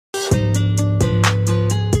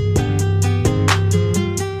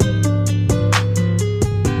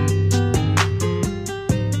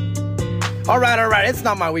All right. It's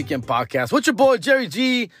Not My Weekend podcast. What's your boy, Jerry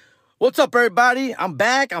G? What's up, everybody? I'm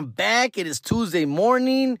back. It is Tuesday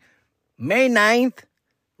morning, May 9th,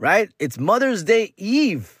 right? It's Mother's Day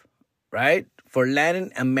Eve, right? For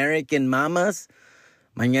Latin American mamas.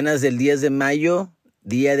 Mañana es el 10 de mayo,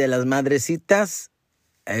 Día de las Madrecitas.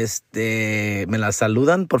 Me las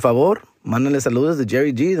saludan, por favor. Mándenle saludos de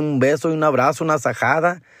Jerry G. Un beso, un abrazo, una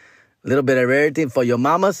sajada. A little bit of everything for your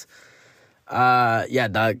mamas. Yeah,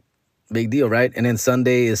 dog. Big deal, right? And then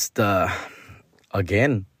Sunday is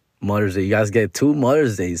again, Mother's Day. You guys get 2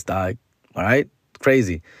 Mother's Days, dog. All right?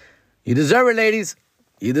 Crazy. You deserve it, ladies.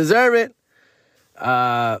 You deserve it.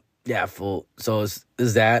 Yeah, fool. So it's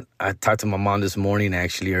that. I talked to my mom this morning,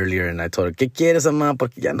 actually, earlier, and I told her, ¿Qué quieres, mamá?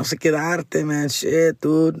 Porque ya no sé quedarte, man. Shit,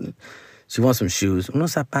 dude. She wants some shoes.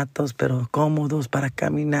 Unos zapatos, pero cómodos para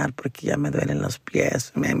caminar, porque ya me duelen los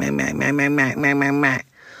pies.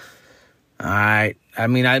 All right. I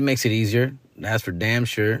mean, it makes it easier. That's for damn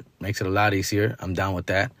sure. Makes it a lot easier. I'm down with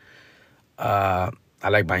that. I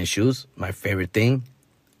like buying shoes. My favorite thing.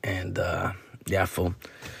 And, yeah, fool.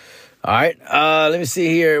 All right. Let me see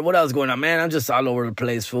here. What else is going on, man? I'm just all over the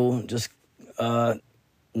place, fool. Just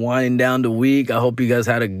winding down the week. I hope you guys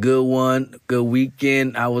had a good one. Good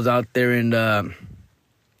weekend. I was out there in,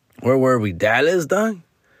 where were we? Dallas, dog?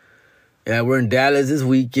 Yeah, we're in Dallas this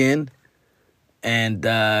weekend. And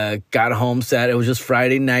got home Saturday. It was just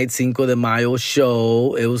Friday night, Cinco de Mayo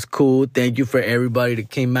show. It was cool. Thank you for everybody that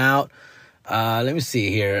came out. Let me see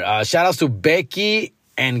here. Shout outs to Becky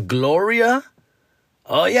and Gloria.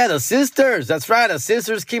 Oh, yeah, the sisters. That's right. The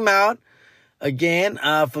sisters came out again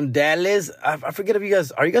from Dallas. I forget if you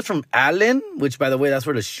guys... Are you guys from Allen? Which, by the way, that's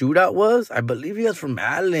where the shootout was. I believe you guys from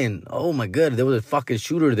Allen. Oh, my God. There was a fucking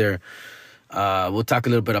shooter there. We'll talk a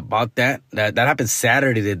little bit about that. That happened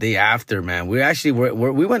Saturday, the day after, man. We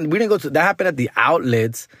didn't go to... That happened at the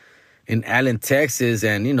outlets in Allen, Texas.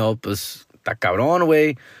 And, you know, pues, está cabrón,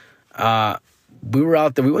 güey. We were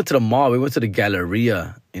out there. We went to the mall. We went to the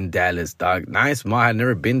Galleria in Dallas, dog. Nice mall. I had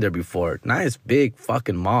never been there before. Nice, big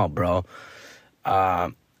fucking mall, bro.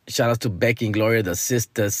 Shout out to Becky and Gloria, the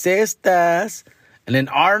sisters. And then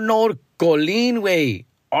Arnold Colin, way.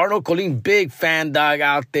 Arnold Colin, big fan, dog,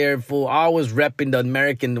 out there, fool. Always repping the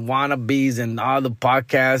American wannabes and all the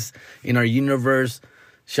podcasts in our universe.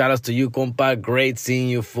 Shout outs to you, compa. Great seeing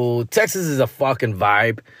you, fool. Texas is a fucking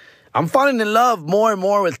vibe. I'm falling in love more and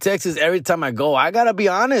more with Texas every time I go. I gotta be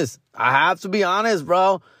honest. I have to be honest,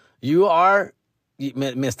 bro. You are... Me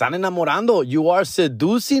están enamorando. You are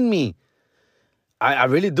seducing me. I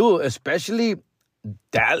really do. Especially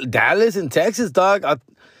Dallas and Texas, dog.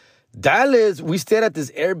 Dallas, we stayed at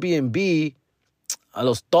this Airbnb,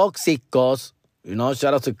 Los Tóxicos, you know,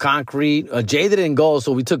 shout out to Concrete. Jay didn't go,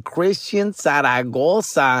 so we took Christian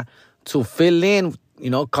Zaragoza to fill in, you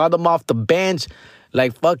know, called him off the bench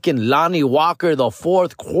like fucking Lonnie Walker the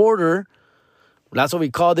fourth quarter. That's what we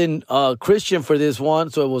called in Christian for this one.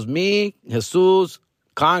 So it was me, Jesus,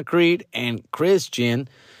 Concrete, and Christian.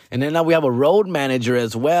 And then now we have a road manager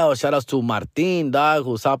as well. Shout outs to Martin, dog,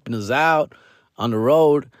 who's helping us out on the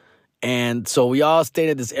road. And so we all stayed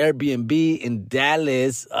at this Airbnb in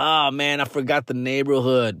Dallas. Oh, man, I forgot the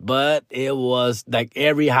neighborhood. But it was like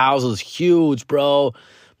every house was huge, bro.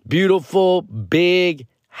 Beautiful, big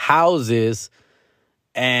houses.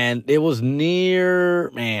 And it was near,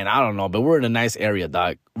 man, I don't know. But we're in a nice area,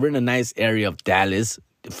 dog. We're in a nice area of Dallas.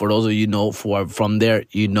 For those of you know who are from there,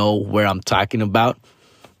 you know where I'm talking about.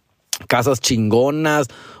 Casas chingonas,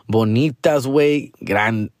 bonitas, way,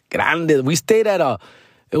 grandes. We stayed at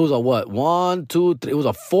it was a what? 1, 2, 3. It was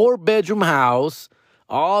a 4-bedroom house.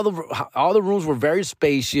 All the rooms were very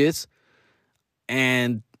spacious,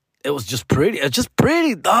 and it was just pretty. It's just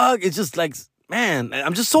pretty, dog. It's just like, man,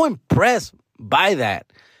 I'm just so impressed by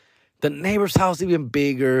that. The neighbor's house even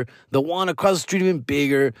bigger. The one across the street even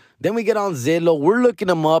bigger. Then we get on Zillow. We're looking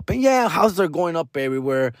them up, and yeah, houses are going up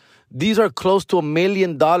everywhere. These are close to $1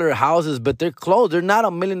 million houses, but they're close. They're not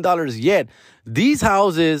 $1 million yet. These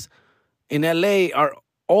houses in LA are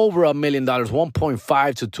over $1 million,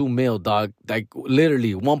 1.5 to 2 mil, dog. Like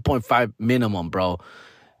literally 1.5 minimum, bro.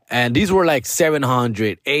 And these were like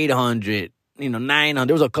 700, 800, 900.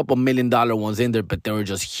 There was a couple $1 million ones in there, but they were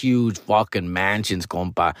just huge fucking mansions,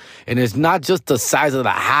 compa. And it's not just the size of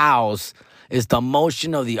the house. It's the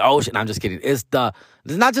motion of the ocean. I'm just kidding. It's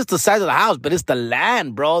not just the size of the house, but it's the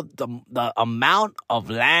land, bro. The amount of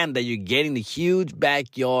land that you're getting, the huge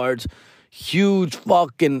backyards, huge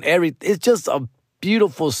fucking everything. It's just a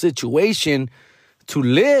beautiful situation to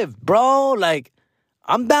live, bro. Like,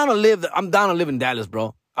 I'm down to live in Dallas,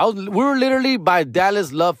 bro. We were literally by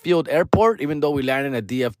Dallas Love Field Airport, even though we landed at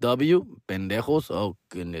DFW. Pendejos. Oh,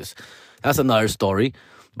 goodness. That's another story.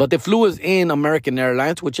 But they flew us in American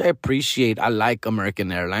Airlines, which I appreciate. I like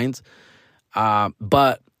American Airlines.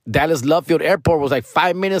 But Dallas Love Field Airport was like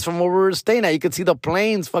 5 minutes from where we were staying at. You could see the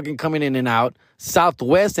planes fucking coming in and out.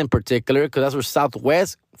 Southwest in particular, because that's where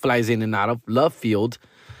Southwest flies in and out of Love Field.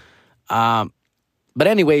 But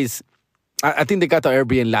anyways, I think they got the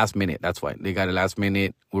Airbnb last minute. That's why. They got it last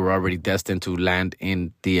minute. We were already destined to land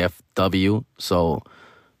in DFW. So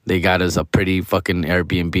they got us a pretty fucking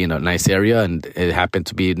Airbnb in a nice area. And it happened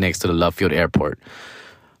to be next to the Love Field Airport.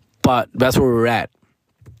 But that's where we're at.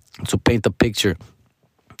 To paint the picture.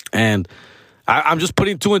 And I'm just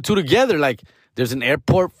putting two and two together. Like, there's an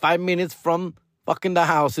airport 5 minutes from fucking the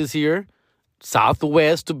houses here.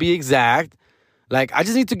 Southwest, to be exact. Like, I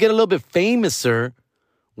just need to get a little bit famouser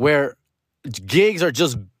where gigs are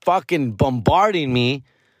just fucking bombarding me,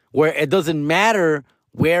 where it doesn't matter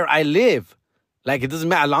where I live. Like, it doesn't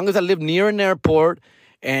matter. As long as I live near an airport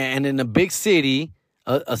and in a big city,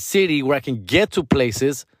 a city where I can get to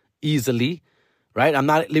places easily, right? I'm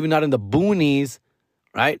not living out in the boonies,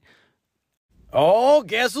 right? Oh,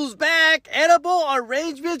 guess who's back? Edible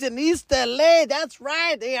Arrangements in East LA. That's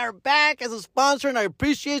right. They are back as a sponsor, and I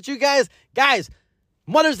appreciate you guys. Guys,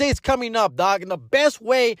 Mother's Day is coming up, dog, and the best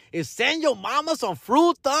way is send your mama some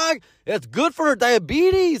fruit, dog. It's good for her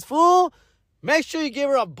diabetes, fool. Make sure you give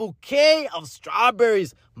her a bouquet of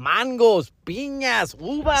strawberries, mangoes, piñas,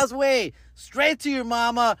 uvas, way. Straight to your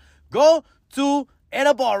mama. Go to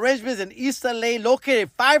Edible Arrangements in East LA, located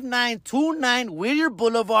 5929 Whittier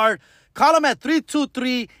Boulevard. Call them at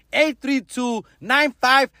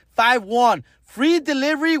 323-832-9551. Free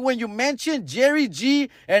delivery when you mention Jerry G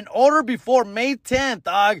and order before May 10th,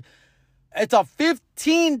 dog. It's a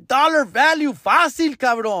 $15 value. Fácil,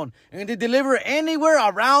 cabrón. And they deliver anywhere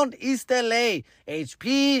around East LA.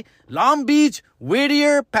 HP, Long Beach,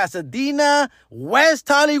 Whittier, Pasadena, West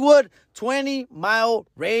Hollywood. 20-mile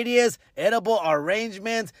radius. Edible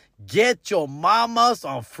Arrangements. Get your mama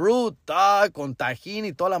some fruit, dog, con tajín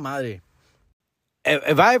y toda la madre.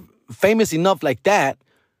 If I'm famous enough like that,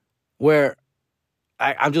 where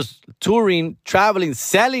I'm just touring, traveling,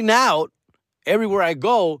 selling out everywhere I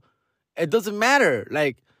go, it doesn't matter.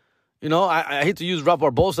 Like, you know, I hate to use Rob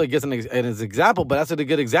Barbosa, I guess, as an example, but that's a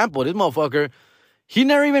good example. This motherfucker, he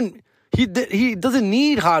doesn't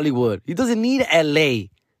need Hollywood. He doesn't need LA.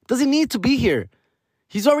 Doesn't need to be here.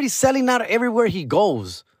 He's already selling out everywhere he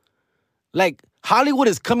goes. Like, Hollywood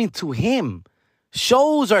is coming to him.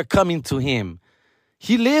 Shows are coming to him.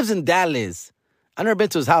 He lives in Dallas. I've never been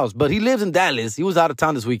to his house, but he lives in Dallas. He was out of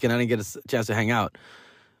town this weekend. I didn't get a chance to hang out.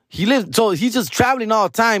 So he's just traveling all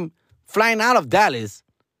the time, flying out of Dallas,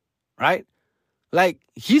 right? Like,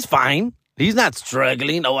 he's fine. He's not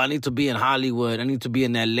struggling. Oh, I need to be in Hollywood. I need to be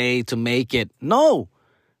in LA to make it. No,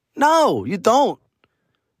 you don't.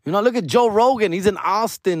 You know, look at Joe Rogan. He's in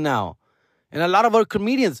Austin now. And a lot of other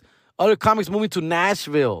comedians, other comics moving to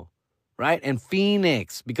Nashville, right? And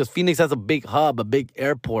Phoenix, because Phoenix has a big hub, a big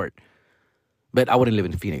airport. But I wouldn't live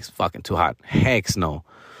in Phoenix. Fucking too hot. Heck no.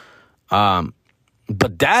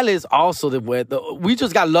 But Dallas also, the weather. We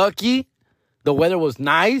just got lucky. The weather was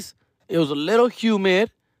nice. It was a little humid,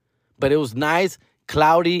 but it was nice,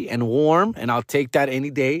 cloudy, and warm. And I'll take that any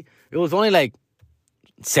day. It was only like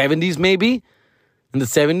 70s maybe. In the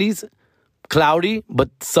 70s. Cloudy, but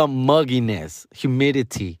some mugginess,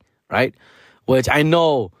 humidity, right? Which I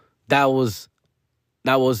know that was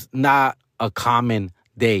not a common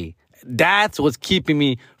day. That's what's keeping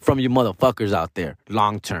me from you motherfuckers out there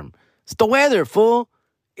long term. It's the weather, fool.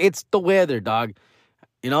 It's the weather, dog.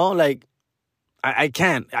 You know, like, I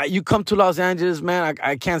can't. You come to Los Angeles, man,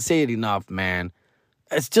 I can't say it enough, man.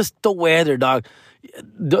 It's just the weather, dog.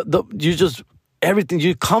 You just, everything,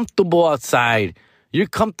 you're comfortable outside. You're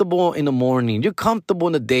comfortable in the morning. You're comfortable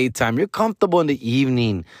in the daytime. You're comfortable in the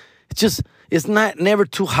evening. It's never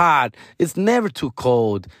too hot. It's never too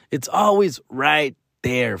cold. It's always right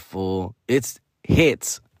there, fool. It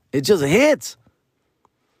hits. It just hits.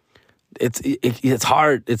 It's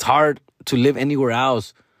hard. It's hard to live anywhere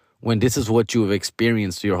else when this is what you've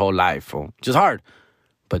experienced your whole life, fool. Just hard.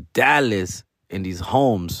 But Dallas, in these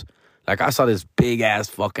homes, like, I saw this big ass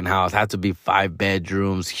fucking house. Had to be 5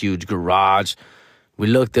 bedrooms, huge garage. We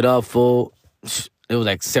looked it up, fool. It was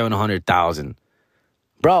like $700,000.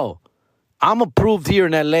 Bro, I'm approved here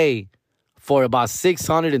in LA for about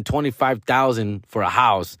 $625,000 for a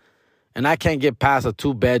house, and I can't get past a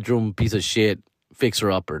 2-bedroom piece of shit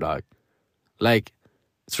fixer-upper, dog. Like,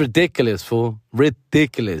 it's ridiculous, fool.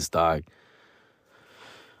 Ridiculous, dog.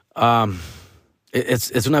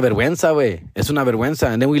 It's una vergüenza, wey. It's una vergüenza.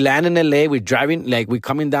 And then we land in LA. We're driving, like, we're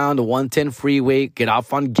coming down the 110 freeway, get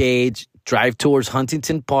off on Gage, drive towards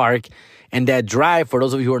Huntington Park. And that drive, for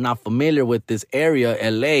those of you who are not familiar with this area,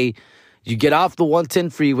 LA, you get off the 110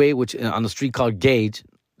 freeway, which on a street called Gage.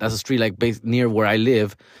 That's a street like based near where I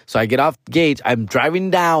live. So I get off Gage. I'm driving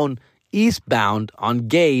down eastbound on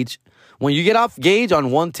Gage. When you get off Gage on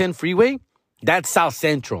 110 freeway, that's South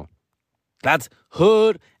Central. That's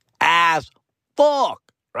hood as fuck,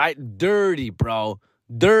 right? Dirty, bro.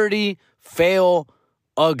 Dirty, fail,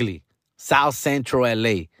 ugly. South Central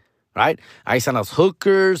LA, right? I saw those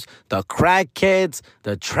hookers, the crackheads,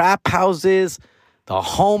 the trap houses, the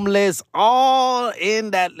homeless, all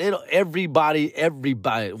in that little everybody,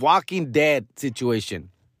 Walking Dead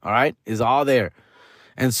situation, all right, is all there.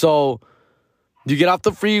 And so you get off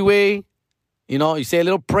the freeway, you say a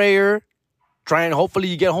little prayer, hopefully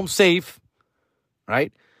you get home safe,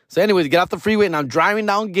 right? So anyways, you get off the freeway and I'm driving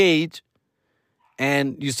down Gage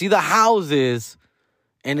and you see the houses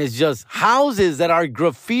and it's just houses that are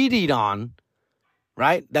graffitied on,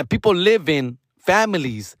 right? That people live in,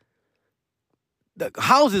 families. The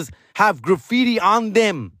houses have graffiti on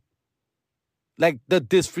them. Like the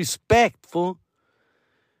disrespectful.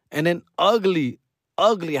 And then ugly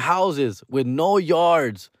houses with no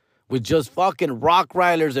yards, with just fucking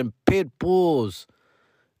Rottweilers and pit bulls.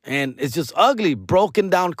 And it's just ugly,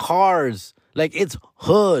 broken down cars. Like it's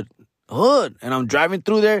hood. And I'm driving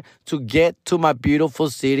through there to get to my beautiful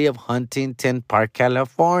city of Huntington Park,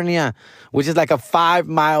 California, which is like a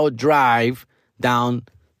 5-mile drive down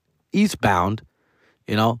eastbound,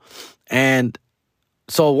 And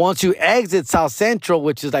so once you exit South Central,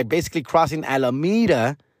 which is like basically crossing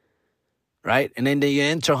Alameda, right? And then you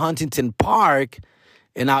enter Huntington Park,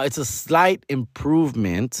 and now it's a slight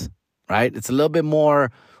improvement, right? It's a little bit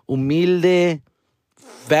more humilde,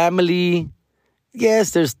 family.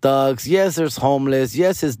 Yes, there's thugs. Yes, there's homeless.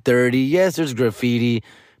 Yes, it's dirty. Yes, there's graffiti,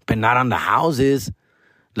 but not on the houses.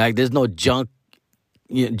 Like there's no junk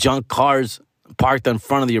cars parked in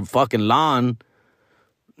front of your fucking lawn.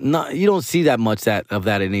 No, you don't see that much of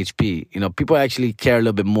that in HP. People actually care a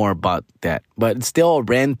little bit more about that. But it's still a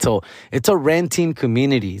rental. It's a renting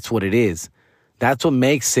community. It's what it is. That's what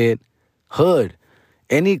makes it hood.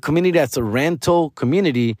 Any community that's a rental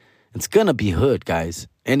community, it's going to be hood, guys,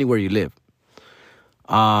 anywhere you live.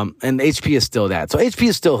 And HP is still that. So HP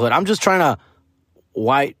is still hood. I'm just trying to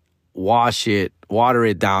whitewash it, water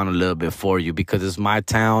it down a little bit for you because it's my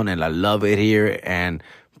town and I love it here.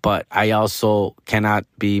 But I also cannot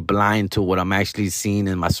be blind to what I'm actually seeing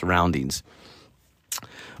in my surroundings.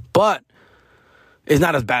 But it's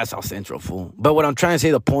not as bad as South Central, fool. But what I'm trying to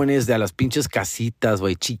say, the point is that las pinches casitas,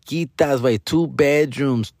 güey, chiquitas, güey, 2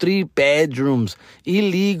 bedrooms, 3 bedrooms,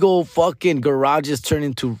 illegal fucking garages turn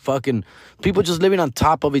into fucking people just living on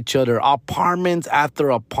top of each other. Apartments after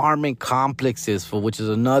apartment complexes, for which is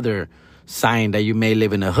another sign that you may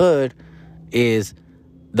live in a hood, is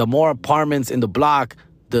the more apartments in the block,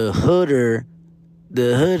 the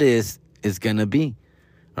hood is gonna be,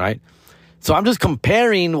 right? So I'm just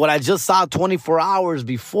comparing what I just saw 24 hours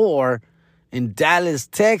before in Dallas,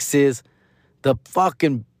 Texas, the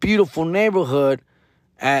fucking beautiful neighborhood,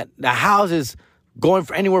 at the houses going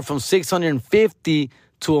for anywhere from 650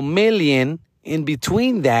 to $1 million, in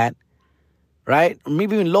between that, right? Or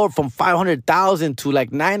maybe even lower, from 500,000 to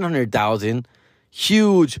like 900,000.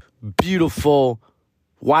 Huge, beautiful,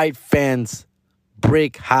 white fence,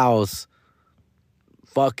 brick house,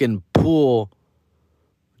 fucking pool,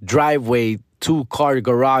 driveway, 2-car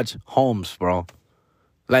garage homes, bro.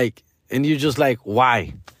 Like, and you're just like,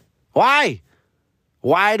 why?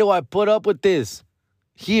 Why do I put up with this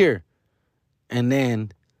here? And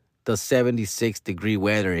then the 76-degree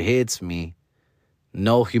weather hits me.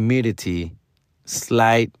 No humidity,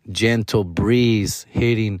 slight gentle breeze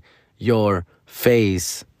hitting your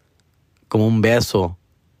face, como un beso.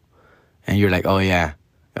 And you're like, oh yeah,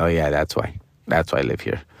 that's why I live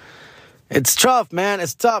here. It's tough, man.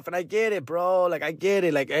 It's tough. And I get it, bro. Like, I get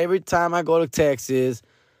it. Like, every time I go to Texas,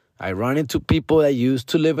 I run into people that used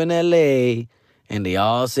to live in LA, and they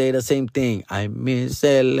all say the same thing. I miss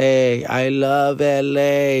LA. I love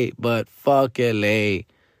LA, but fuck LA,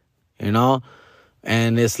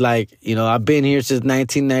 And it's like, I've been here since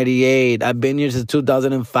 1998. I've been here since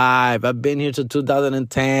 2005. I've been here since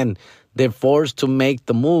 2010. They're forced to make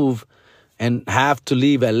the move and have to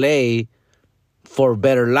leave LA for a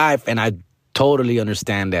better life, and I totally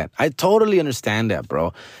understand that.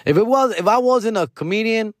 Bro. If I wasn't a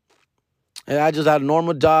comedian and I just had a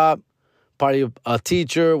normal job, probably a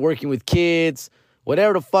teacher, working with kids,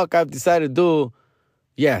 whatever the fuck I've decided to do,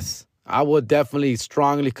 yes, I would definitely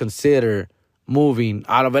strongly consider moving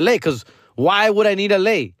out of LA. Because why would I need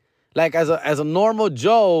LA? Like, as a normal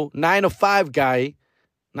Joe 9 to 5 guy,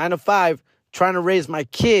 9 to 5, trying to raise my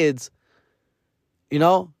kids,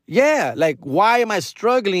 yeah, like, why am I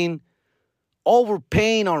struggling,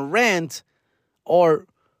 overpaying on rent, or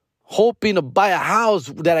hoping to buy a house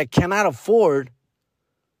that I cannot afford?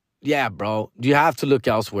 Yeah, bro, you have to look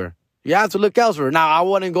elsewhere. You have to look elsewhere. Now, I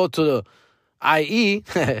wouldn't go to the IE.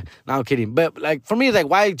 No, I'm kidding. But, like, for me, it's like,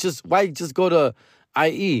 why just go to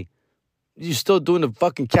IE? You're still doing the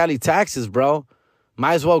fucking Cali taxes, bro.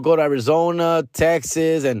 Might as well go to Arizona,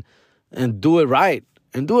 Texas, and do it right.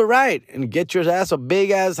 And do it right. And get your ass a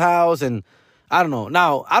big-ass house. And I don't know.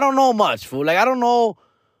 Now, I don't know much, fool. Like, I don't know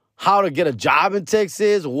how to get a job in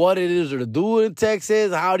Texas, what it is to do in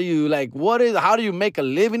Texas. How do you make a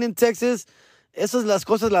living in Texas? Esas las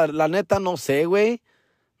cosas, la neta, no sé, güey.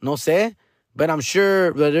 No sé. But I'm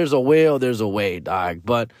sure that there's a way, dog.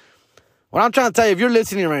 But what I'm trying to tell you, if you're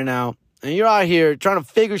listening right now, and you're out here trying to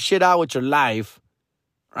figure shit out with your life,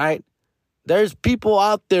 right? There's people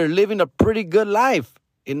out there living a pretty good life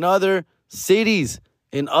in other cities,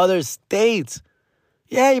 in other states.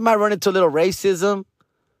 Yeah, you might run into a little racism,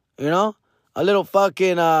 a little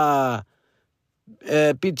fucking, pinche,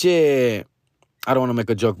 I don't want to make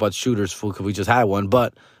a joke about shooters, fool, because we just had one,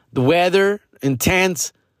 but the weather,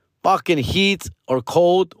 intense, fucking heat, or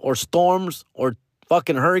cold, or storms, or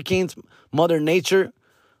fucking hurricanes, Mother Nature,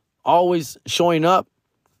 always showing up.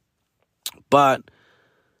 But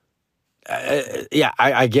yeah,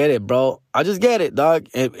 I get it, bro. I just get it, dog.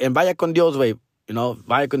 And vaya con Dios, way,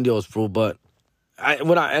 vaya con Dios, bro. But I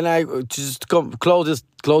just close this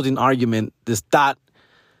closing argument, this thought.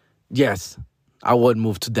 Yes, I would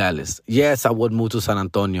move to Dallas. Yes, I would move to San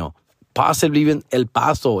Antonio. Possibly even El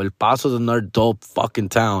Paso. El Paso is another dope fucking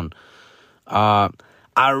town. I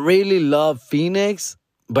really love Phoenix,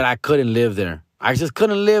 but I couldn't live there. I just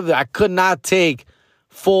couldn't live there. I could not take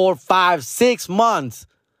 4, 5, 6 months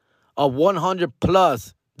of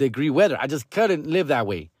 100+ degree weather. I just couldn't live that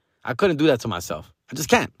way. I couldn't do that to myself. I just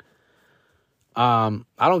can't. I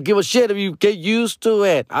don't give a shit if you get used to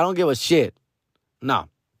it. I don't give a shit. No,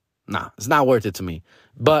 it's not worth it to me.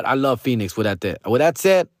 But I love Phoenix with that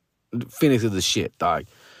said, Phoenix is the shit, dog.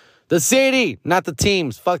 The city, not the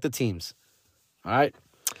teams. Fuck the teams. All right?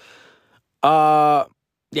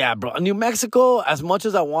 Yeah, bro. New Mexico, as much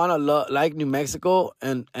as I want to like New Mexico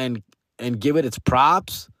and give it its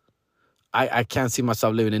props, I can't see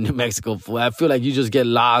myself living in New Mexico. I feel like you just get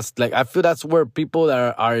lost. Like, I feel that's where people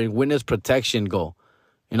that are in witness protection go.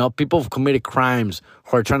 People who've committed crimes,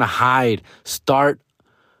 who are trying to hide, start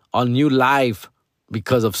a new life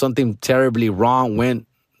because of something terribly wrong went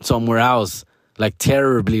somewhere else. Like,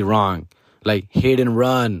 terribly wrong. Like, hit and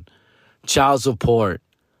run, child support,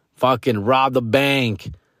 fucking rob the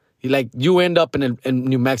bank. You end up in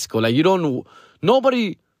New Mexico. Like,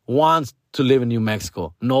 nobody wants to live in New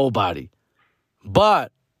Mexico. Nobody.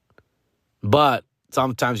 But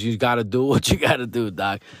sometimes you got to do what you got to do,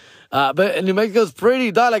 dog. But New Mexico's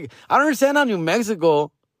pretty, dog. Like, I don't understand how New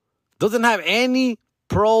Mexico doesn't have any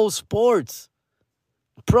pro sports.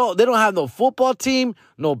 They don't have no football team,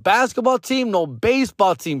 no basketball team, no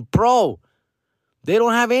baseball team. They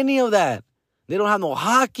don't have any of that. They don't have no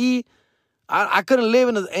hockey. I couldn't live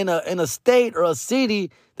in a state or a city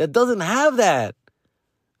that doesn't have that.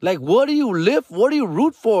 Like, what do you live? What do you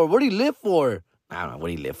root for? What do you live for? I don't know. What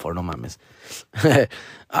do you live for? No mames.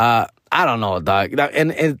 I don't know, dog.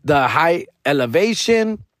 And the high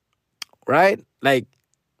elevation, right? Like,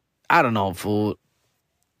 I don't know, fool.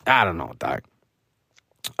 I don't know, dog.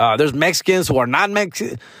 There's Mexicans who are not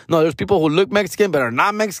Mexican. No, there's people who look Mexican but are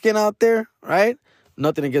not Mexican out there, right?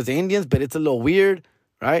 Nothing against the Indians, but it's a little weird,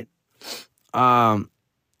 right? I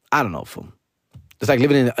don't know, fool. It's like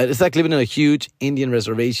living in a huge Indian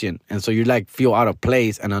reservation, and so you feel out of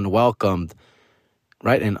place and unwelcomed,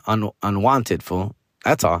 right? And unwanted, fool.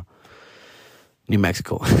 That's all. New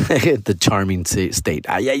Mexico, the charming state.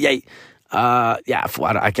 Yeah, fool.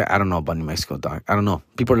 I don't know about New Mexico, dog. I don't know.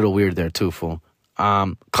 People are a little weird there too, fool.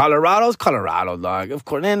 Colorado's Colorado, dog. Of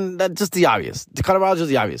course, and that's just the obvious. Colorado's just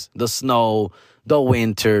the obvious. The snow, the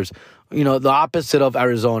winters. The opposite of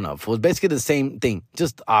Arizona. Fool. It's basically the same thing,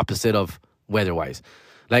 just opposite of weather-wise.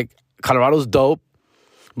 Like, Colorado's dope,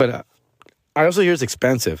 but I also hear it's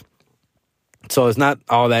expensive. So it's not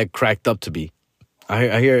all that cracked up to be.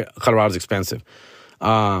 I hear Colorado's expensive.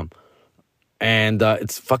 And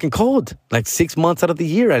it's fucking cold. Like, 6 months out of the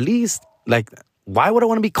year at least. Like, why would I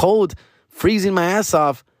want to be cold, freezing my ass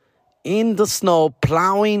off in the snow,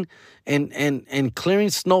 plowing and clearing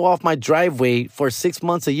snow off my driveway for 6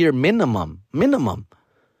 months a year minimum?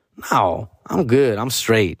 No, I'm good. I'm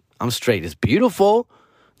straight. It's beautiful.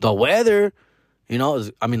 The weather,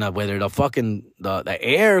 the weather, the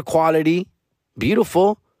air quality,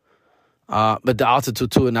 beautiful. But the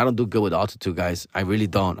altitude too, and I don't do good with altitude, guys. I really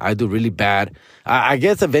don't. I do really bad. I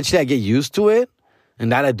guess eventually I get used to it,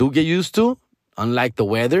 and that I do get used to, unlike the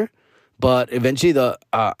weather. But eventually,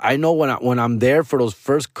 I know when I'm there for those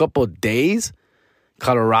first couple of days,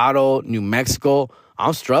 Colorado, New Mexico,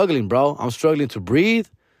 I'm struggling, bro. I'm struggling to breathe.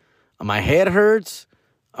 My head hurts.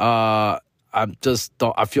 I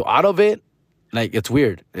feel out of it. Like, it's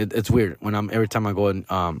weird. It's weird every time I go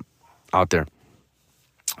out there.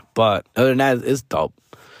 But other than that, it's dope.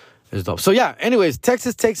 It's dope. So yeah, anyways,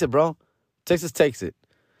 Texas takes it, bro. Texas takes it.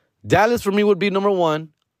 Dallas for me would be number one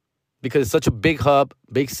because it's such a big hub,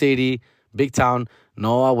 big city, big town.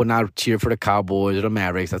 No, I would not cheer for the Cowboys or the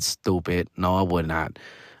Mavericks. That's stupid. No, I would not.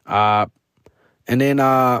 And then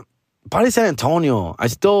probably San Antonio. I'm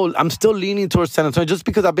still leaning towards San Antonio just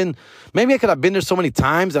because I've been there so many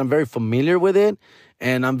times and I'm very familiar with it,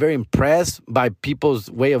 and I'm very impressed by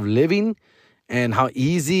people's way of living and how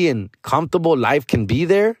easy and comfortable life can be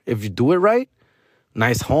there if you do it right.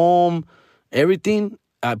 Nice home, everything.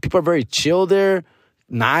 People are very chill there,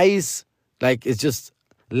 nice. Like, it's just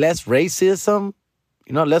less racism,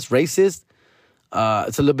 less racist.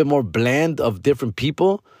 It's a little bit more blend of different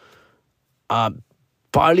people.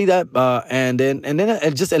 Partly that, and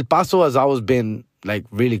then just El Paso has always been like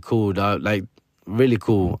really cool, dog. Like really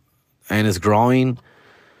cool, and it's growing.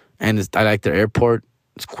 And I like their airport.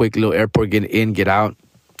 It's a quick little airport, get in, get out.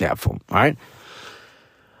 Yeah, all right.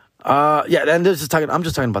 Yeah, and I'm just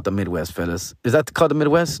talking about the Midwest, fellas. Is that called the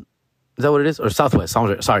Midwest? Is that what it is? Or Southwest?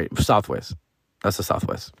 Sorry, Southwest. That's the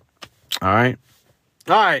Southwest. All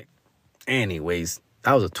right. Anyways,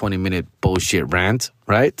 that was a 20-minute bullshit rant,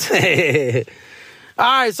 right? All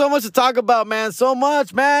right, so much to talk about, man. So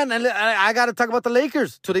much, man. And I got to talk about the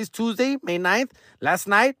Lakers. Today's Tuesday, May 9th. Last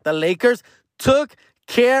night, the Lakers took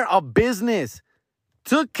care of business.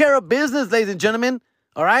 Ladies and gentlemen.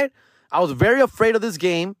 All right? I was very afraid of this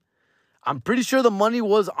game. I'm pretty sure the money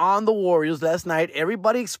was on the Warriors last night.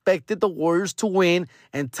 Everybody expected the Warriors to win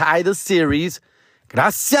and tie the series.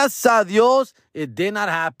 Gracias a Dios, it did not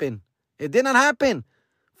happen.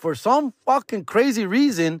 For some fucking crazy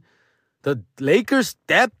reason, the Lakers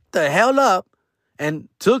stepped the hell up and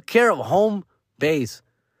took care of home base.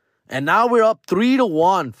 And now we're up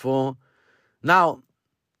 3-1, fool. Now,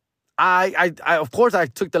 I of course, I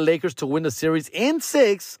took the Lakers to win the series in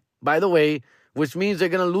 6, by the way, which means they're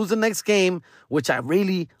going to lose the next game, which I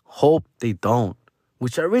really hope they don't.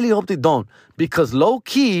 Because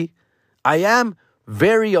low-key, I am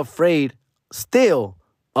very afraid still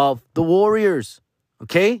of the Warriors,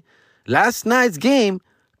 okay? Last night's game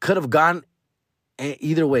could have gone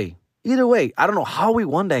either way. I don't know how we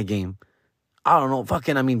won that game. I don't know.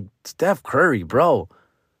 Steph Curry, bro.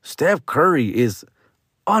 Steph Curry is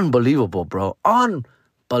unbelievable, bro.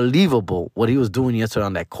 Unbelievable what he was doing yesterday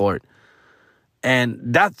on that court.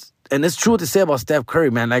 And it's true to say about Steph Curry,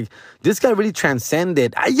 man. Like, this guy really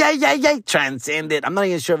transcended. Transcended. I'm not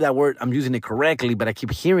even sure if that word, I'm using it correctly, but I keep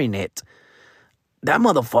hearing it. That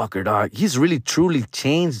motherfucker, dog, he's really, truly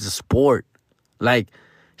changed the sport. Like,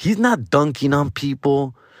 he's not dunking on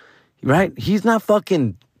people, right? He's not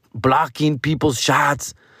fucking blocking people's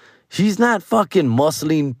shots. He's not fucking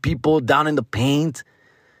muscling people down in the paint.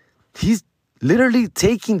 He's literally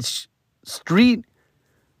taking street,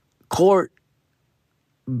 court,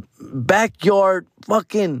 backyard,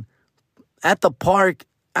 fucking at the park,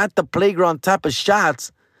 at the playground type of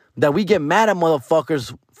shots that we get mad at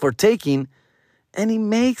motherfuckers for taking, and he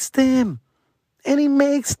makes them.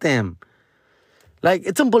 Like,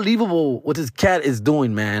 it's unbelievable what this cat is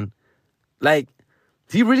doing, man. Like,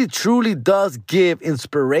 he really truly does give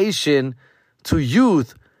inspiration to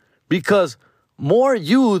youth, because more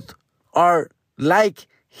youth are like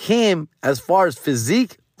him as far as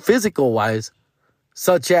physical-wise,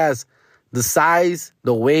 such as the size,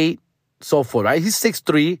 the weight, so forth, right? He's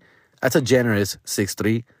 6'3". That's a generous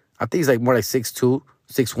 6'3". I think he's like more like 6'2",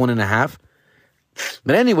 6'1 and a half.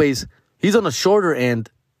 But anyways, he's on the shorter end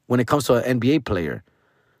when it comes to an NBA player,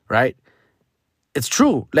 right? It's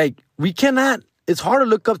true. Like, it's hard to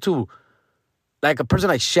look up to like a person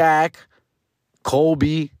like Shaq,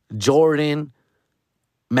 Kobe, Jordan,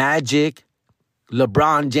 Magic,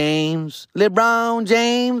 LeBron James,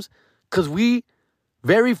 because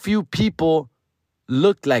very few people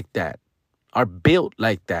look like that, are built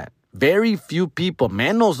like that. Very few people,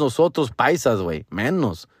 menos nosotros paisas, güey,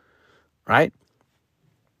 menos, right?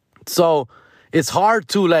 So it's hard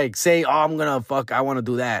to like say, I want to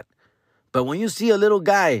do that. But when you see a little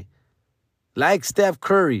guy like Steph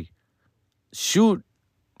Curry shoot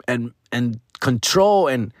and control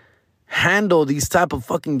and handle these type of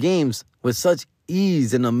fucking games with such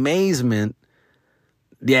ease and amazement,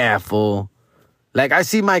 Yeah, fool. Like, I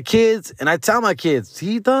see my kids, and I tell my kids,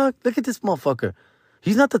 see, dog, look at this motherfucker.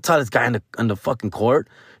 He's not the tallest guy on the fucking court.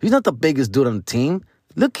 He's not the biggest dude on the team.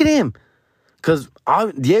 Look at him. Because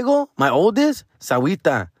Diego, my oldest,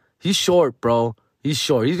 Sawita, he's short, bro. He's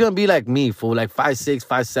short. He's going to be like me, fool, like 5'6",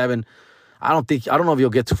 5'7". I don't know if he'll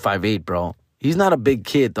get to 5'8", bro. He's not a big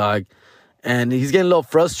kid, dog. And he's getting a little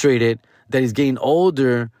frustrated that he's getting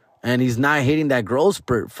older and he's not hitting that growth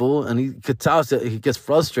spurt, fool. And he could tell us that he gets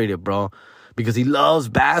frustrated, bro, because he loves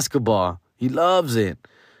basketball. He loves it.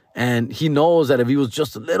 And he knows that if he was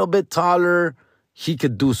just a little bit taller, he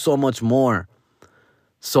could do so much more.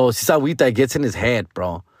 So Sisawita gets in his head,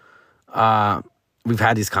 bro. We've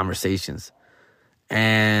had these conversations.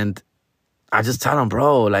 And I just tell him,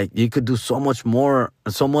 bro, like, you could do so much more,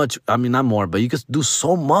 I mean, not more, but you could do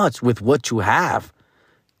so much with what you have.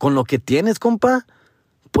 Con lo que tienes, compa,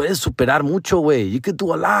 puedes superar mucho, güey. You could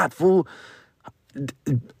do a lot, fool.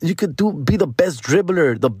 You could be the best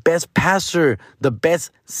dribbler, the best passer, the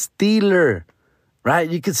best stealer, right?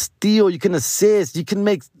 You can steal, you can assist, you can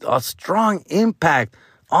make a strong impact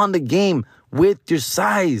on the game with your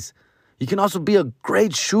size. You can also be a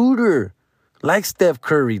great shooter, like Steph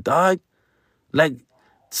Curry, dog. Like,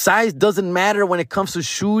 size doesn't matter when it comes to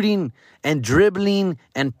shooting and dribbling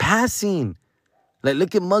and passing. Like,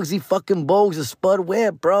 look at Muggsy fucking Bogues and Spud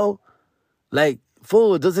Webb, bro. Like,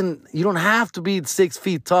 fool, you don't have to be 6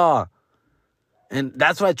 feet tall. And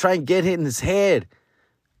that's why I try and get it in his head.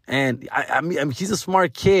 And I mean, he's a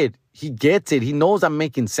smart kid. He gets it. He knows I'm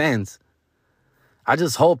making sense. I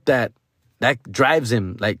just hope that drives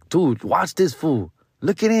him. Like, dude, watch this fool.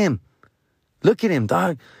 Look at him. Look at him,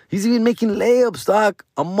 dog. He's even making layups, dog,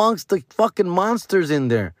 amongst the fucking monsters in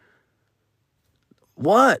there.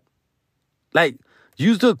 What? Like,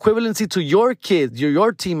 use the equivalency to your kids,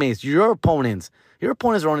 your teammates, your opponents. Your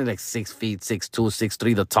opponents are only like 6 feet, 6'2",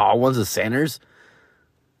 6'3", the tall ones, the centers.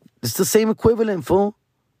 It's the same equivalent, fool.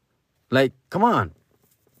 Like, come on.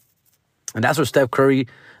 And that's where Steph Curry,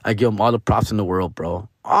 I give him all the props in the world, bro.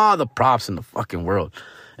 All the props in the fucking world.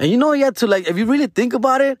 And you know, he had to, like, if you really think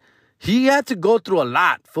about it, he had to go through a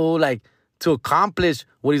lot, fool, like, to accomplish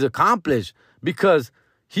what he's accomplished. Because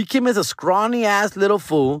he came as a scrawny-ass little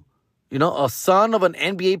fool, you know, a son of an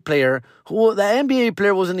NBA player who, the NBA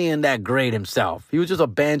player wasn't even that great himself. He was just a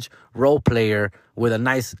bench role player with a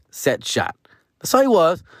nice set shot. That's all he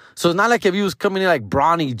was. So it's not like if he was coming in like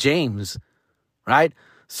Bronny James, right?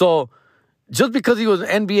 So just because he was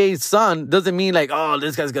an NBA's son doesn't mean like, oh,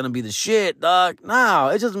 this guy's going to be the shit, dog. No,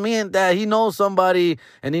 it just meant that he knows somebody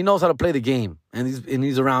and he knows how to play the game. And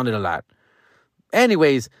he's around it a lot.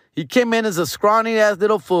 Anyways, he came in as a scrawny-ass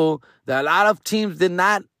little fool that a lot of teams did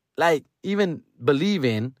not, like, even believe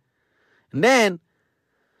in. And then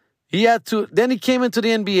he came into the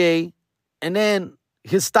NBA, and then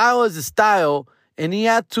his style is his style, and he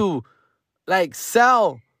had to, like,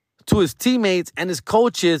 sell to his teammates and his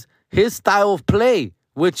coaches his style of play,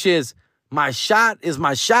 which is, my shot is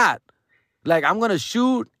my shot. Like, I'm going to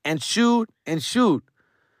shoot and shoot and shoot.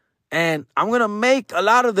 And I'm going to make a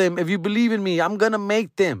lot of them. If you believe in me, I'm going to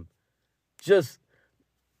make them. Just,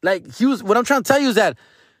 like, what I'm trying to tell you is that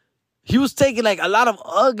he was taking, like, a lot of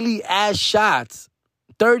ugly-ass shots,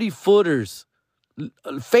 30-footers,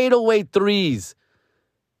 fadeaway threes,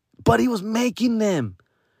 but he was making them.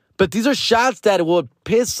 But these are shots that would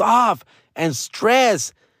piss off and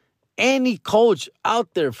stress any coach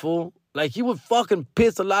out there, fool. Like, he would fucking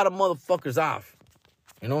piss a lot of motherfuckers off.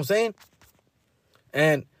 You know what I'm saying?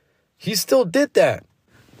 And he still did that.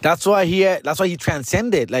 That's why he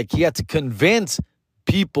transcended. Like, he had to convince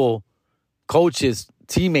people, coaches,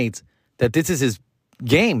 teammates, that this is his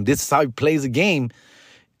game. This is how he plays the game.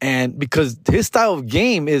 And because his style of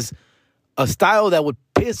game is a style that would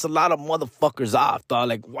piss a lot of motherfuckers off, dog.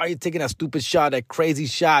 Like, why are you taking that stupid shot, that crazy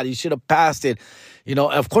shot? You should have passed it. You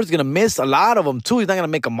know, of course, he's going to miss a lot of them, too. He's not going to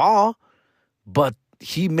make them all. But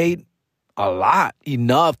he made a lot,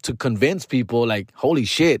 enough to convince people, like, holy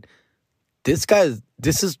shit, this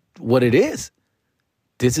is what it is.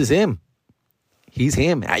 This is him. He's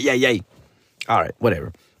him. Ay. All right,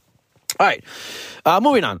 whatever. All right,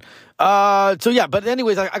 moving on. But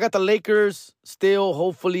anyways, I got the Lakers still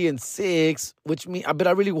hopefully in 6, but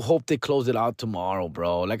I really hope they close it out tomorrow,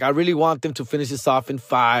 bro. Like, I really want them to finish this off in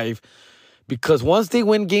 5, because once they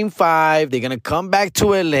win Game 5, they're going to come back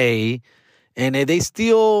to LA, and if they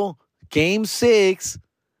steal Game 6,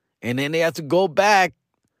 and then they have to go back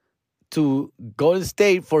to Golden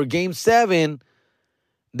State for Game 7,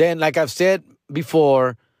 then, like I've said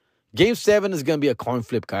before, Game 7 is going to be a coin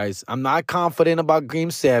flip, guys. I'm not confident about Game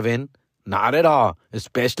 7. Not at all.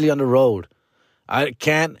 Especially on the road. I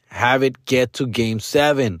can't have it get to game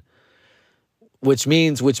 7, which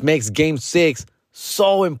makes game 6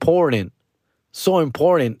 so important. So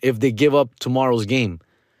important if they give up tomorrow's game.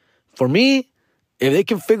 For me, if they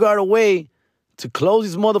can figure out a way to close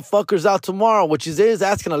these motherfuckers out tomorrow, which is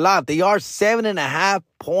asking a lot. They are 7.5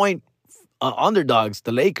 point underdogs,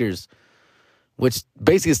 the Lakers, which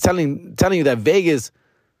basically is telling you that Vegas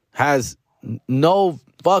has no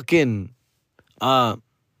fucking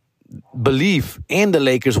belief in the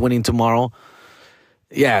Lakers winning tomorrow.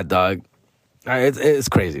 Yeah, dog. It's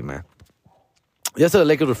crazy, man. Yesterday, the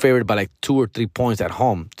Lakers were favored by like 2 or 3 points at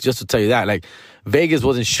home. Just to tell you that, like, Vegas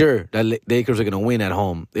wasn't sure that the Lakers were going to win at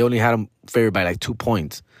home. They only had them favored by like 2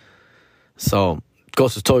 points. So,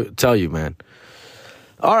 goes to tell you, man.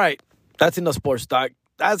 All right. That's enough sports, dog.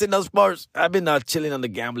 That's enough sports. I've been chilling on the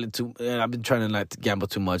gambling too. I've been trying to not to gamble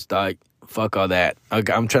too much, dog. Fuck all that. I'm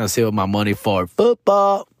trying to save up my money for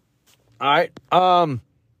football. All right.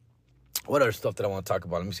 What other stuff that I want to talk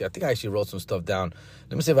about? Let me see. I think I actually wrote some stuff down.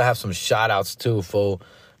 Let me see if I have some shout-outs, too, fool.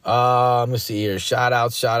 Let me see here.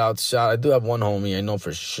 Shout-outs. I do have one homie, I know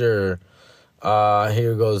for sure.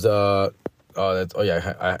 Here goes, El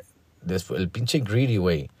pinche greedy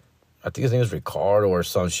way. I think his name is Ricardo or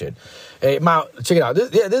some shit. Hey, check it out.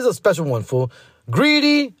 This is a special one, fool.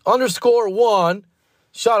 Greedy_1.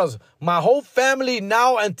 Shout-outs. My whole family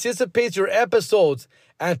now anticipates your episodes.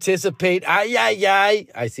 Anticipate. Ay.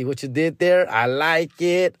 I see what you did there. I like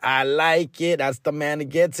it. That's the man that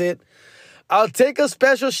gets it. I'll take a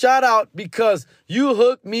special shout out because you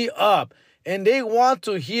hooked me up and they want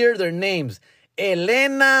to hear their names.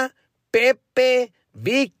 Elena, Pepe,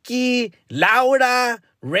 Vicky, Laura,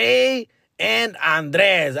 Ray, and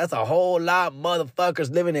Andres. That's a whole lot of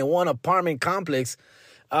motherfuckers living in one apartment complex.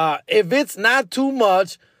 If it's not too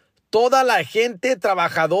much, toda la gente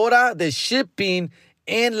trabajadora de shipping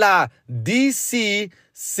en la DC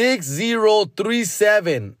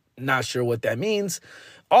 6037. Not sure what that means.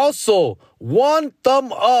 Also, one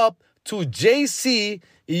thumb up to JC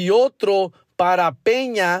y otro para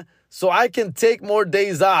Peña so I can take more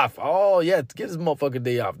days off. Oh, yeah, give this motherfucker a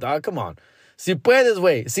day off, dog. Come on. Si puedes,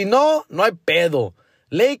 güey. Si no, no hay pedo.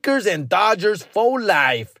 Lakers and Dodgers for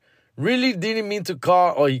life. Really didn't mean to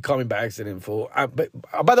call. Oh, he called me by accident, fool.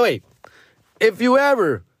 By the way, if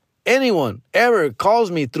anyone ever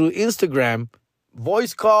calls me through Instagram,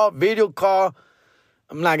 voice call, video call,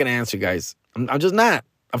 I'm not going to answer, guys. I'm just not.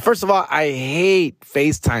 First of all, I hate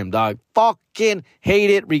FaceTime, dog. Fucking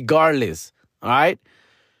hate it regardless. All right?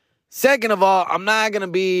 Second of all, I'm not going to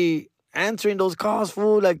be answering those calls,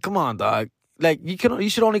 fool. Like, come on, dog. Like, you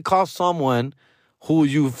should only call someone who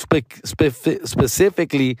you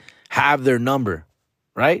specifically have their number,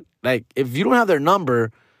 right? Like, if you don't have their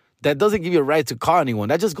number, that doesn't give you a right to call anyone.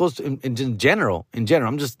 That just goes in general. In general,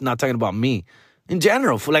 I'm just not talking about me. In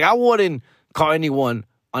general, like, I wouldn't call anyone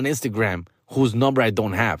on Instagram whose number I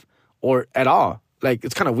don't have or at all. Like,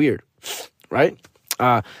 it's kind of weird, right?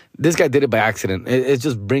 This guy did it by accident. It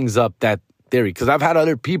just brings up that theory because I've had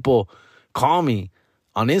other people call me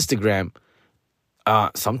on Instagram.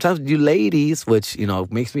 Sometimes you ladies, which,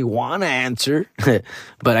 makes me want to answer,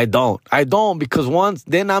 but I don't. I don't because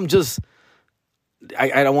then I'm just...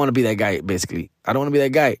 I don't want to be that guy, basically. I don't want to be that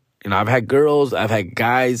guy. I've had girls, I've had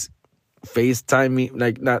guys FaceTime me,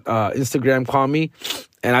 like not Instagram call me,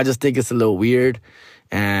 and I just think it's a little weird,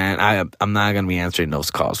 and I'm not going to be answering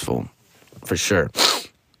those calls, fool, for sure.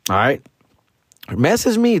 All right?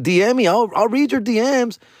 Message me, DM me, I'll read your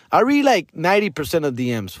DMs. I read like 90% of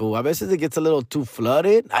DMs, fool. I guess it gets a little too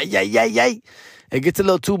flooded. It gets a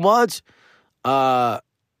little too much.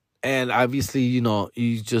 And obviously,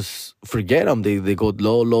 you just forget them. They go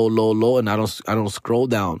low, and I don't scroll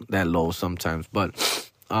down that low sometimes.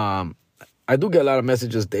 But I do get a lot of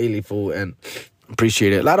messages daily, fool, and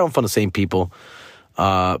appreciate it. A lot of them from the same people.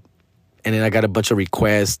 And then I got a bunch of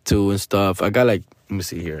requests too and stuff. I got let me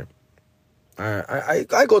see here.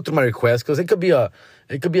 I go through my requests because it could be a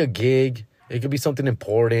gig, it could be something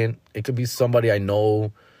important, it could be somebody I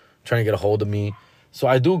know trying to get a hold of me. So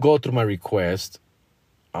I do go through my request.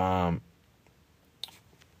 And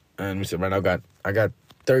let me see, right now I got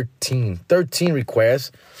 13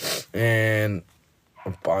 requests and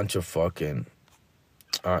a bunch of fucking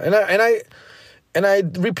and I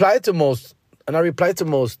replied to most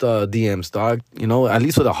DMs, dog, at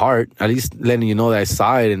least with a heart, at least letting you know that I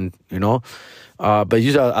saw it, and but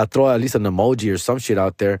usually I'll throw at least an emoji or some shit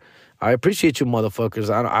out there. I appreciate you motherfuckers.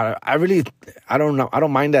 I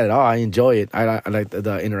don't mind that at all. I enjoy it. I like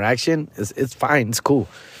the interaction. It's fine. It's cool.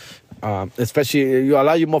 Especially a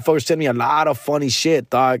lot of you motherfuckers send me a lot of funny shit,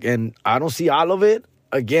 dog, and I don't see all of it.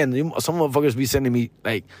 Again, some motherfuckers be sending me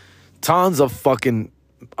like tons of fucking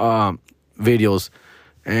videos.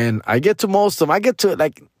 And I get to most of them. I get to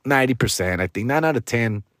like 90%, I think. 9 out of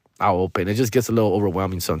 10, I'll open. It just gets a little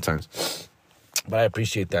overwhelming sometimes. But I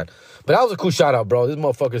appreciate that. But that was a cool shout out, bro. This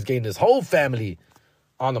motherfucker's getting this whole family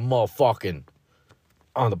on the motherfucking,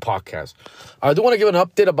 on the podcast. I do want to give an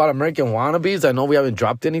update about American Wannabes. I know we haven't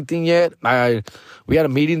dropped anything yet. We had a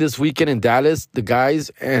meeting this weekend in Dallas, the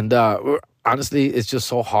guys, and honestly, it's just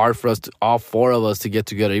so hard for us, all four of us, to get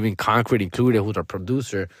together, even Concrete included, who's our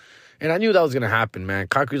producer. And I knew that was going to happen, man.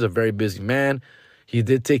 Concrete's a very busy man. He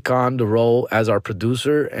did take on the role as our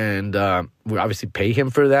producer, and we obviously pay him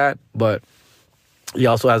for that. But he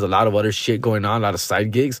also has a lot of other shit going on, a lot of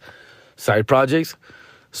side gigs, side projects.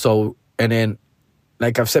 So, and then,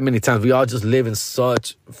 like I've said many times, we all just live in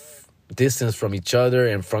such distance from each other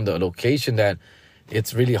and from the location that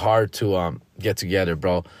it's really hard to get together,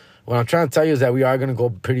 bro. What I'm trying to tell you is that we are going to go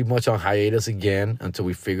pretty much on hiatus again until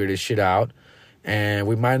we figure this shit out. And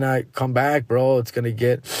we might not come back, bro. It's going to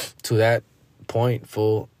get to that point,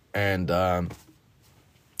 fool. And I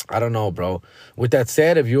don't know, bro. With that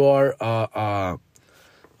said, if you are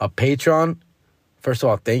a patron, first of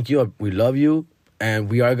all, thank you. We love you. And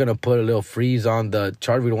we are going to put a little freeze on the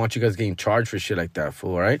charge. We don't want you guys getting charged for shit like that,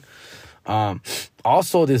 fool, all right?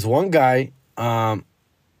 Also, this one guy, the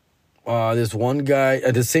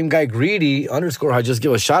same guy, Greedy _ I just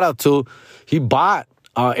give a shout out to, he bought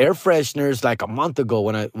air fresheners like a month ago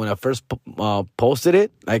when I first posted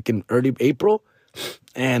it, like in early April.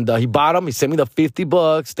 And he bought them. He sent me the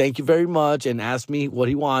 $50. Thank you very much. And asked me what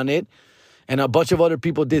he wanted. And a bunch of other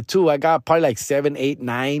people did too. I got probably like 7, 8,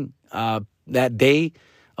 9 that day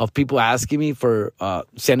of people asking me for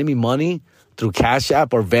sending me money through Cash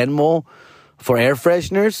App or Venmo for air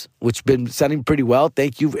fresheners, which been selling pretty well.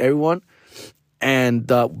 Thank you, everyone. And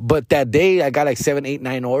but that day I got like 7, 8,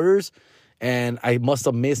 9 orders, and I must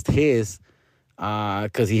have missed his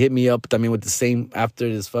because he hit me up. I mean, with the same, after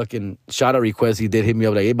this fucking shout out request, he did hit me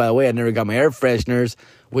up like, hey, by the way, I never got my air fresheners,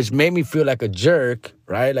 which made me feel like a jerk,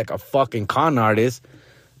 right? Like a fucking con artist,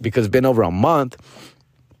 because it's been over a month.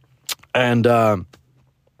 And so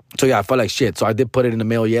yeah, I felt like shit. So I did put it in the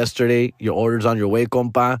mail yesterday. Your order's on your way,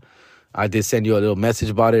 compa. I did send you a little message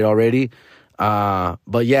about it already.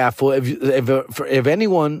 But yeah, if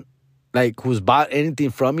anyone like who's bought anything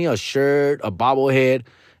from me, a shirt, a bobblehead,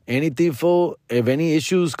 anything, fool, if any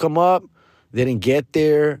issues come up, they didn't get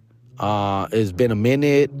there, it's been a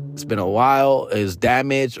minute, it's been a while, it's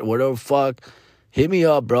damaged or whatever, fuck, hit me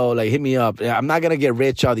up, bro. Like, hit me up. I'm not gonna get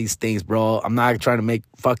rich on these things, bro. I'm not trying to make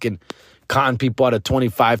fucking con people out of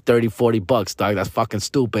 25, 30, 40 bucks, dog. That's fucking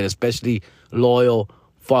stupid, especially loyal,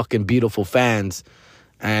 fucking beautiful fans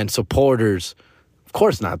and supporters. Of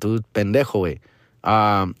course not, dude. Pendejo, way.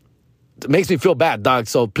 It makes me feel bad, dog.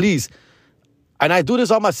 So please, and I do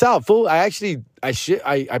this all myself, fool. I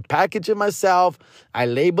package it myself. I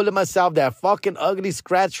label it myself. That fucking ugly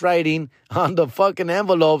scratch writing on the fucking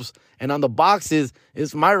envelopes and on the boxes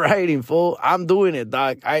is my writing, fool. I'm doing it,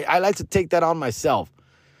 dog. I like to take that on myself.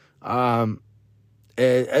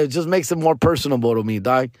 It just makes it more personable to me,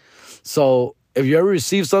 dog. So if you ever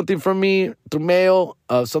receive something from me through mail,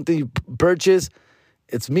 something you purchase,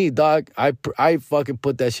 it's me, dog. I fucking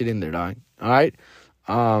put that shit in there, dog. All right?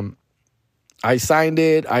 I signed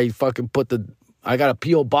it. I fucking I got a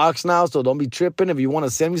P.O. box now, so don't be tripping. If you want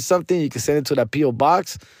to send me something, you can send it to that P.O.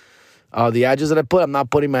 box. The address that I put, I'm not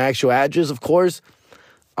putting my actual address, of course.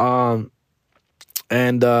 You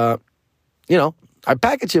know, I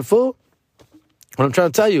package it, fool. What I'm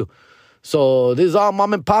trying to tell you. So this is all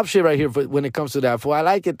mom and pop shit right here when it comes to that, fool. I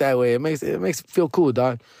like it that way. It makes it feel cool,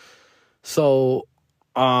 dog. So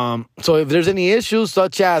if there's any issues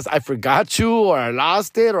such as I forgot you, or I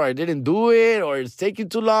lost it, or I didn't do it, or it's taking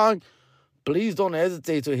too long, please don't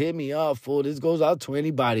hesitate to hit me up, fool. This goes out to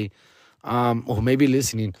anybody who may be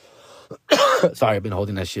listening. Sorry, I've been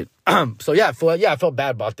holding that shit. So yeah, fool, I felt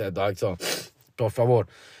bad about that, dog. So, por favor.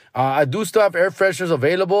 I do still have air fresheners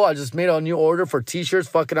available. I just made a new order for t-shirts.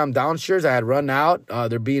 Fuck it, I'm down shirts. I had run out.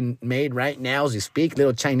 They're being made right now as you speak.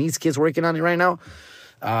 Little Chinese kids working on it right now.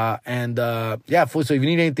 Yeah, fool, so if you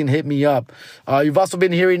need anything, hit me up. You've also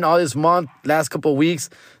been hearing all this month, last couple of weeks,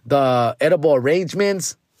 the edible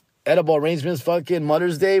arrangements fucking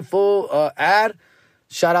Mother's Day, fool, ad.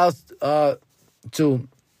 Shout out to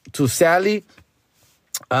Sally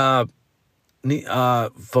from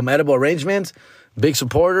Edible Arrangements. Big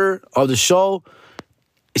supporter of the show.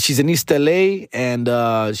 She's in East LA, and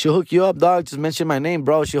she'll hook you up, dog. Just mention my name,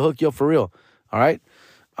 bro. She'll hook you up for real. All right?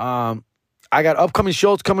 I got upcoming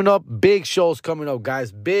shows coming up. Big shows coming up,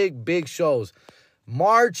 guys. Big shows.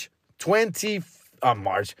 May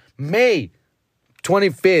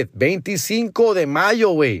 25th, 25 de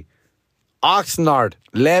mayo, güey. Oxnard,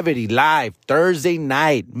 Levity, live, Thursday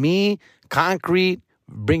night. Me, Concrete,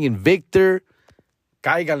 bringing Victor.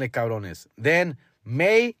 Cáiganle, cabrones. Then,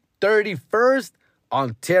 May 31st,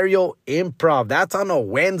 Ontario Improv. That's on a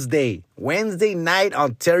Wednesday. Wednesday night,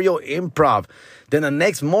 Ontario Improv. Then the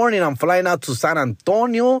next morning, I'm flying out to San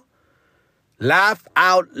Antonio. Laugh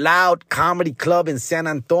Out Loud Comedy Club in San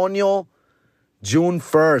Antonio. June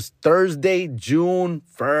 1st. Thursday, June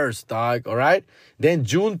 1st, dog. All right? Then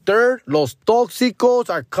June 3rd, Los Tóxicos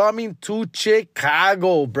are coming to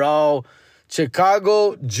Chicago, bro.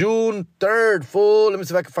 Chicago, June 3rd, fool. Let me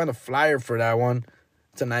see if I can find a flyer for that one.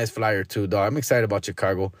 It's a nice flyer, too, dog. I'm excited about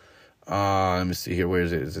Chicago. Let me see here. Where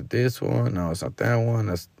is it? Is it this one? No, it's not that one.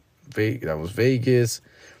 That was Vegas.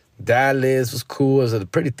 Dallas was cool. It was a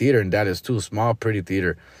pretty theater in Dallas, too. Small, pretty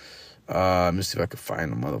theater. Let me see if I can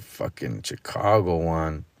find a motherfucking Chicago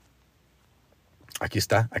one. Aquí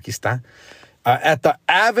está. At the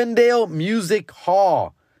Avondale Music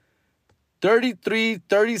Hall.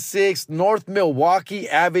 3336 North Milwaukee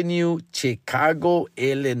Avenue, Chicago,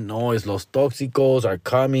 Illinois. Los Tóxicos are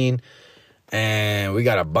coming. And we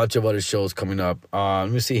got a bunch of other shows coming up. Let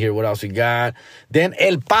me see here what else we got. Then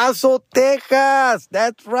El Paso, Texas.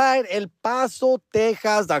 That's right. El Paso,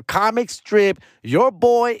 Texas. The comic strip. Your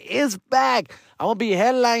boy is back. I'm going to be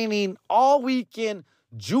headlining all weekend,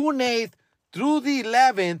 June 8th through the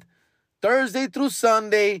 11th, Thursday through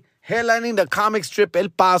Sunday, headlining the comic strip El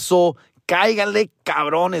Paso. Cáiganle,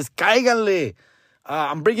 cabrones. Cáiganle.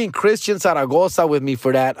 I'm bringing Christian Zaragoza with me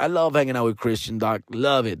for that. I love hanging out with Christian, dog.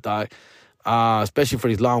 Love it, dog. Especially for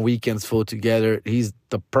these long weekends, full together. He's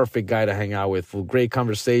the perfect guy to hang out with. Full great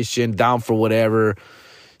conversation, down for whatever.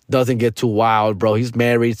 Doesn't get too wild, bro. He's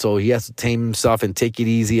married, so he has to tame himself and take it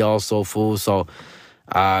easy also, fool. So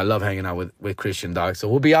I love hanging out with Christian, dog. So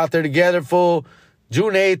we'll be out there together, fool,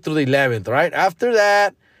 June 8th through the 11th, right? After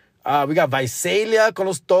that, we got Visalia con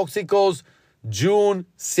Los Tóxicos, June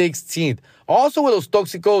 16th. Also with Los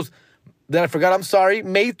Tóxicos, that I forgot, I'm sorry,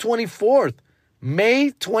 May 24th. May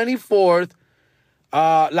 24th,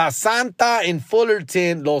 La Santa in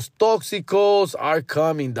Fullerton. Los Tóxicos are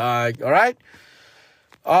coming, dog. All right?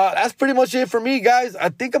 That's pretty much it for me, guys. I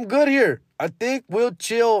think I'm good here. I think we'll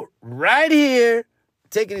chill right here.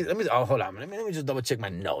 Take it easy. Hold on. Let me just double check my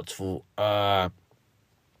notes, fool. Oh,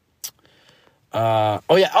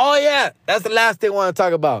 yeah. That's the last thing I want to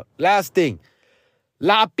talk about. Last thing.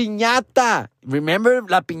 La Piñata. Remember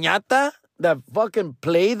La Piñata? That fucking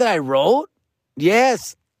play that I wrote?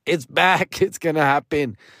 Yes, it's back. It's gonna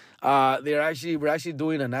happen. We're actually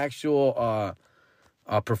doing an actual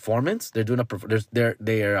performance. They're doing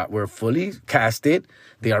we're fully casted.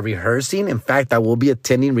 They are rehearsing. In fact, I will be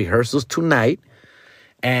attending rehearsals tonight.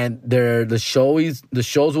 And the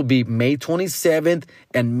shows will be May 27th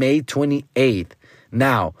and May 28th.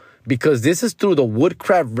 Now, because this is through the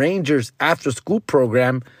Woodcraft Rangers after school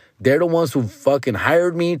program, they're the ones who fucking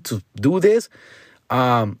hired me to do this.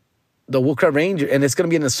 The Woodcraft Ranger, and it's going to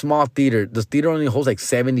be in a small theater. The theater only holds like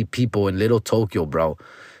 70 people in Little Tokyo, bro.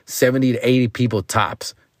 70 to 80 people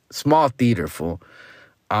tops. Small theater, fool.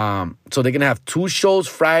 So they're going to have two shows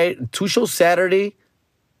Saturday,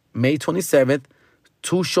 May 27th.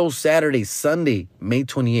 Two shows Saturday, Sunday, May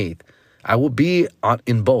 28th. I will be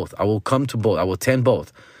in both. I will come to both. I will attend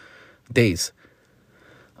both days.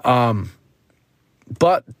 But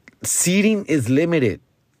seating is limited.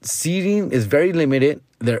 Seating is very limited.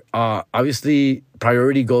 There, obviously,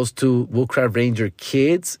 priority goes to Woodcraft Ranger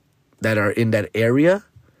kids that are in that area.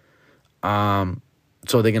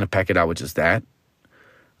 So they're going to pack it out with just that.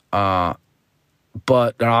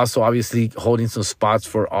 But they're also obviously holding some spots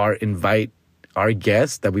for our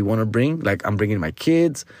guests that we want to bring. Like, I'm bringing my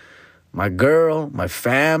kids, my girl, my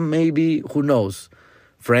fam, maybe. Who knows?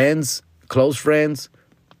 Friends, close friends.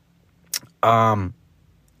 And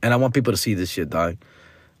I want people to see this shit, dog.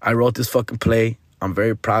 I wrote this fucking play. I'm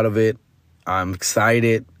very proud of it. I'm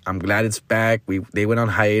excited. I'm glad it's back. They went on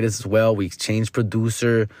hiatus as well. We changed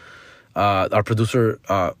producer. Our producer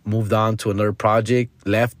moved on to another project,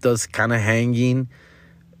 left us kind of hanging.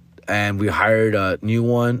 And we hired a new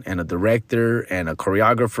one and a director and a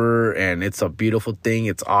choreographer. And it's a beautiful thing.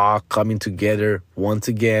 It's all coming together once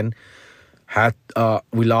again.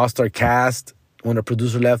 We lost our cast. When the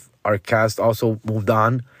producer left, our cast also moved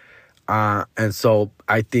on. And so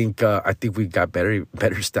I think we got better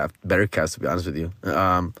staff, better cast, to be honest with you.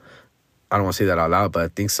 I don't want to say that out loud, but I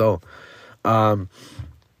think so. So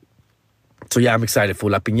yeah, I'm excited for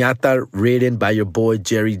La Piñata, written by your boy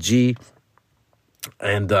Jerry G.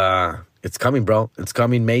 And it's coming, bro. It's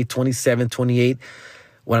coming May 27th, 28th.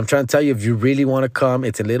 what I'm trying to tell you, if you really want to come,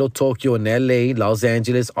 it's in Little Tokyo in LA, Los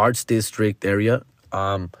Angeles, Arts District area.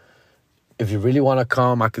 If you really want to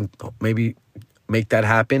come, I can maybe make that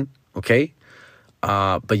happen, okay?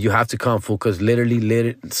 But you have to come, fool, because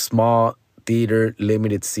literally small theater,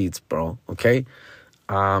 limited seats, bro, okay?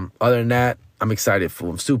 Other than that, I'm excited,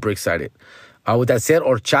 fool. I'm super excited. With that said,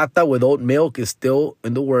 horchata with oat milk is still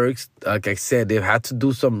in the works. Like I said, they've had to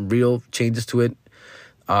do some real changes to it,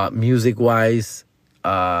 music-wise,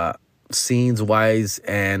 scenes-wise,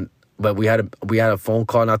 but we had a phone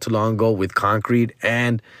call not too long ago with Concrete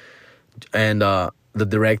and the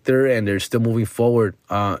director, and they're still moving forward.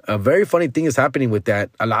 A very funny thing is happening with that.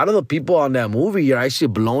 A lot of the people on that movie are actually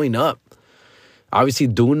blowing up. Obviously,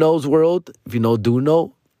 Duno's World, if you know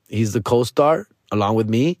Duno, he's the co-star along with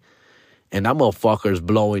me. And that motherfucker's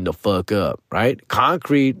blowing the fuck up, right?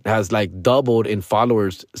 Concrete has like doubled in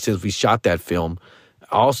followers since we shot that film.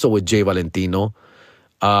 Also with Jay Valentino.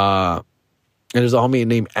 And there's a homie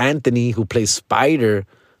named Anthony who plays Spider,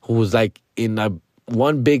 who was like in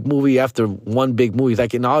one big movie after one big movie. He's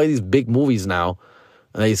like in all these big movies now.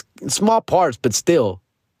 He's in small parts, but still,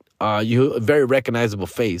 you a very recognizable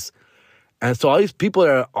face. And so all these people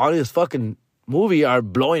that are on this fucking movie are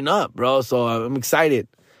blowing up, bro. So I'm excited.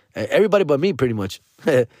 Everybody but me, pretty much.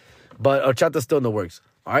 But horchata's still in the works.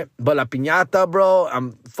 All right. But La Piñata, bro,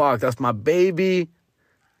 that's my baby.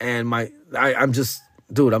 And I'm just,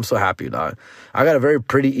 dude, I'm so happy, dog. I got a very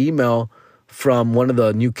pretty email from one of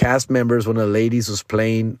the new cast members. One of the ladies who's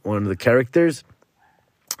playing one of the characters.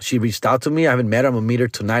 She reached out to me. I haven't met her. I'm going to meet her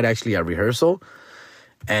tonight, actually, at rehearsal.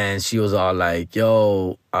 And she was all like,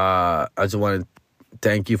 yo, I just want to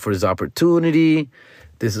thank you for this opportunity.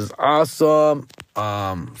 This is awesome.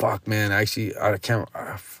 Fuck, man. Actually, I can't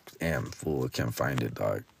find it,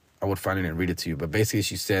 dog. I would find it and read it to you. But basically,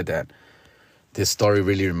 she said that this story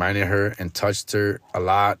really reminded her and touched her a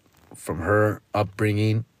lot from her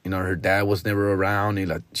upbringing. You know, her dad was never around, y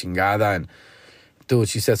la chingada. And, dude,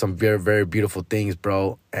 she said some very, very beautiful things,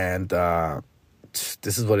 bro. And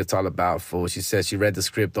this is what it's all about, fool. She said she read the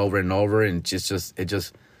script over and over, and it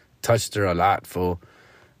just touched her a lot, fool.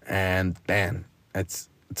 And, man, it's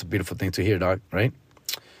a beautiful thing to hear, dog, right?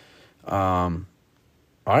 All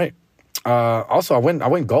right. Also, I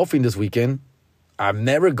went golfing this weekend. I've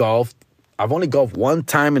never golfed. I've only golfed one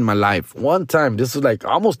time in my life. One time. This was like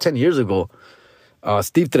almost 10 years ago.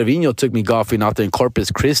 Steve Trevino took me golfing out there in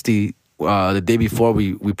Corpus Christi the day before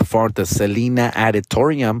we performed the Selena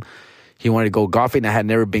Auditorium. He wanted to go golfing. I had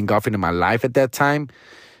never been golfing in my life at that time.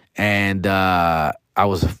 And I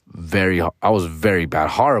was very bad.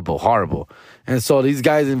 Horrible. And so these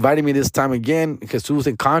guys invited me this time again because Jesus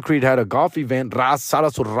and Concrete had a golf event,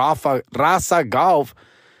 Raza Golf.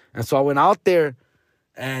 And so I went out there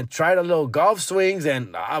and tried a little golf swings,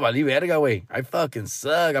 and vali verga, way. I fucking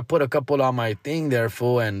suck. I put a couple on my thing there,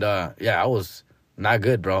 fool, and I was not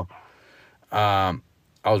good, bro. I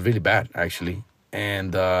was really bad, actually.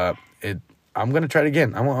 And I'm going to try it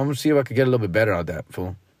again. I'm going to see if I can get a little bit better on that,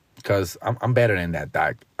 fool. Because I'm better than that,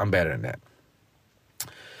 dog. I'm better than that.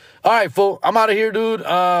 All right, fool. I'm out of here, dude.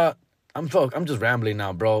 I'm just rambling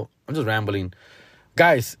now, bro. I'm just rambling.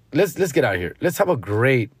 Guys, let's get out of here. Let's have a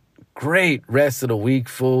great rest of the week,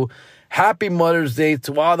 fool. Happy Mother's Day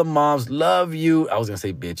to all the moms. Love you. I was going to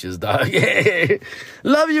say bitches, dog.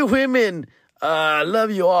 Love you, women.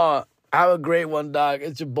 Love you all. Have a great one, dog.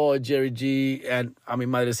 It's your boy, Jerry G. And a mi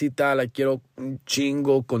madrecita la quiero un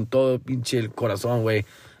chingo con todo pinche el corazón, güey.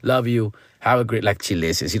 Love you. Have a great, like she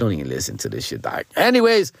listens. You don't even listen to this shit, dog.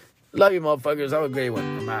 Anyways, love you, motherfuckers. Have a great one.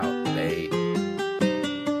 I'm out. Hey.